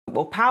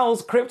Well,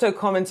 Powell's crypto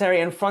commentary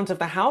in front of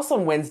the House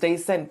on Wednesday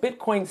sent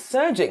Bitcoin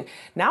surging,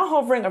 now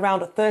hovering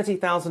around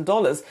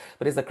 $30,000.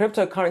 But is the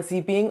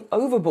cryptocurrency being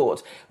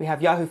overbought? We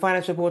have Yahoo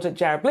Finance reporter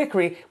Jared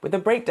Blikre with a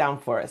breakdown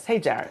for us. Hey,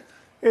 Jared.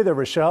 Hey there,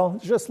 Rochelle.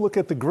 Just look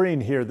at the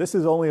green here. This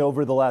is only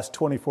over the last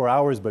 24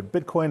 hours, but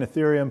Bitcoin,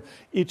 Ethereum,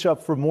 each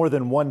up for more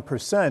than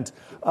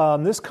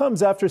 1%. This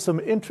comes after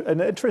an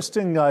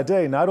interesting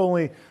day, not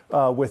only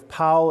with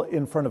Powell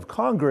in front of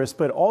Congress,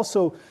 but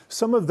also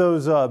some of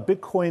those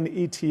Bitcoin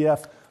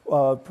ETF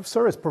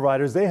service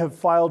providers. They have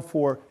filed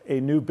for a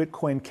new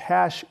Bitcoin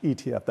Cash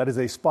ETF. That is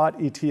a spot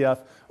ETF,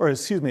 or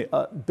excuse me,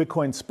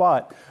 Bitcoin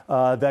spot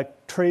that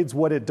trades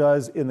what it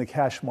does in the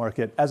cash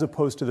market as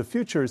opposed to the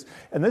futures.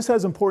 And this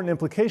has important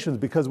implications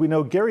because we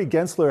know Gary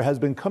Gensler has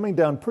been coming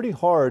down pretty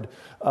hard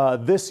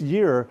this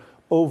year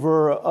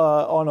over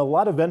on a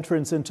lot of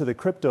entrants into the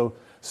crypto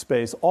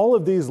space. All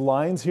of these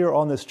lines here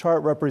on this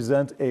chart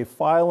represent a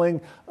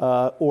filing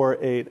or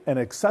an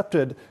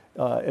expected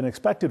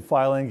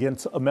filing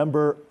against a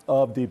member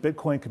of the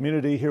Bitcoin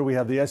community. Here we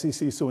have the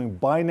SEC suing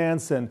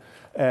Binance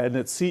and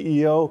its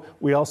CEO.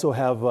 We also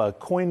have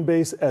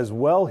Coinbase as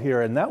well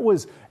here, and that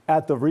was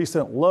at the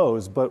recent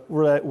lows. But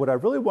what I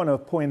really want to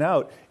point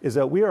out is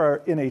that we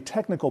are in a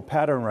technical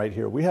pattern right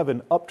here. We have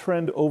an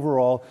uptrend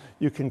overall.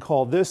 You can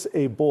call this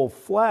a bull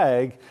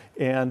flag,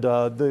 and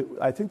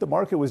I think the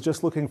market was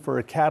just looking for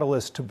a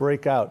catalyst to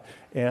break out,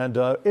 and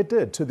it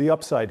did to the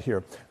upside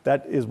here.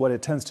 That is what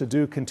it tends to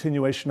do,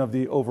 continuation of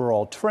the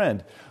overall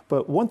trend.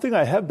 But one thing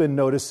I have been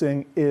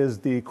noticing is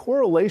the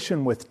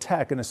correlation with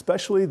tech, and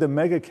especially the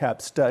mega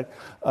cap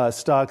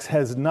stocks,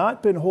 has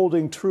not been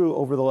holding true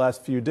over the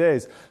last few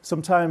days.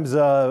 Sometimes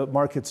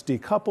markets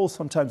decouple,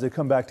 sometimes they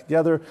come back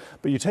together.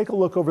 But you take a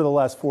look over the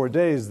last 4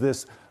 days,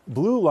 this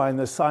blue line,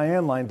 the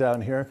cyan line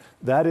down here,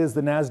 that is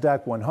the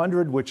NASDAQ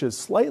 100, which is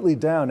slightly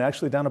down,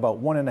 actually down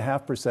about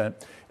 1.5%.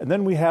 And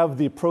then we have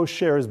the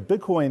ProShares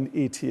Bitcoin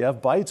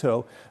ETF,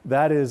 BITO,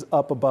 that is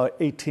up about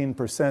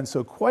 18%.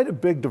 So quite a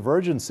big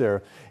divergence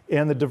there.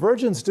 And the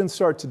divergence didn't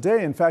start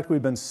today. In fact,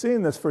 we've been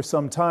seeing this for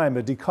some time,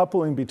 a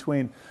decoupling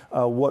between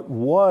what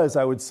was,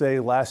 I would say,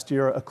 last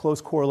year, a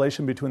close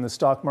correlation between the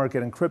stock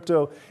market and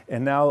crypto,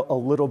 and now a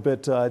little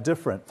bit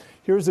different.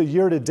 Here's a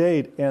year to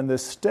date, and the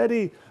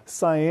steady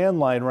cyan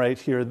line right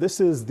here, this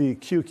is the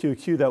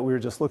QQQ that we were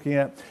just looking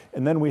at.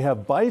 And then we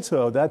have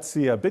BITO, that's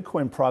the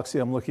Bitcoin proxy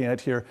I'm looking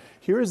at here.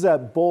 Here's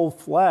that bull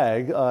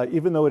flag.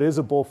 Even though it is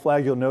a bull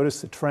flag, you'll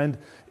notice the trend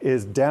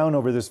is down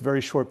over this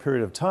very short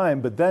period of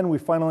time. But then we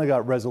finally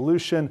got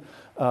resolution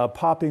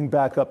popping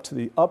back up to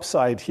the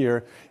upside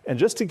here. And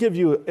just to give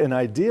you an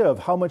idea of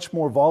how much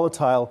more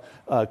volatile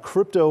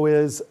crypto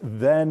is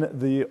than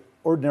the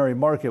ordinary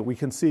market, we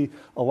can see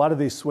a lot of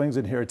these swings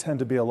in here tend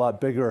to be a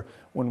lot bigger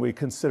when we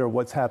consider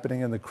what's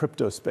happening in the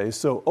crypto space.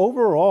 So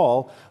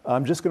overall,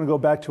 I'm just going to go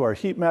back to our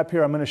heat map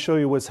here. I'm going to show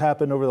you what's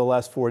happened over the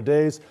last 4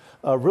 days.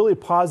 Really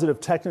positive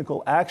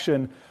technical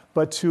action.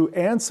 But to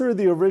answer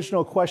the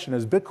original question,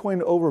 is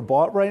Bitcoin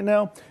overbought right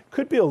now?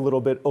 Could be a little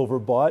bit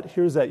overbought.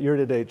 Here's that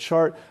year-to-date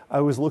chart.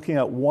 I was looking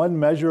at one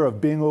measure of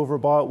being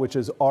overbought, which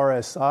is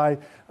RSI.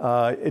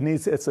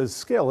 It's a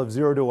scale of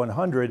 0 to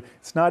 100.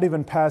 It's not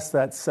even past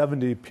that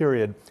 70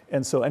 period.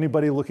 And so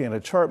anybody looking at a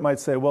chart might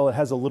say, well, it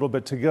has a little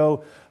bit to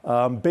go.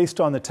 Based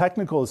on the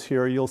technicals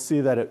here, you'll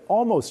see that it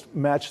almost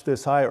matched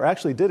this high, or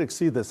actually did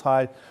exceed this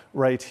high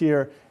right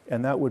here.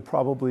 And that would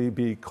probably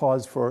be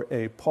cause for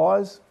a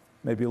pause.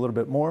 Maybe a little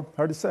bit more.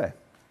 Hard to say.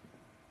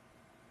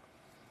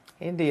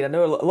 Indeed. I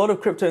know a lot of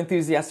crypto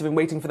enthusiasts have been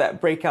waiting for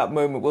that breakout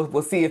moment.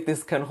 We'll see if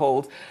this can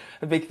hold.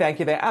 A big thank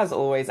you there, as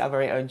always, our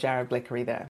very own Jared Blikre there.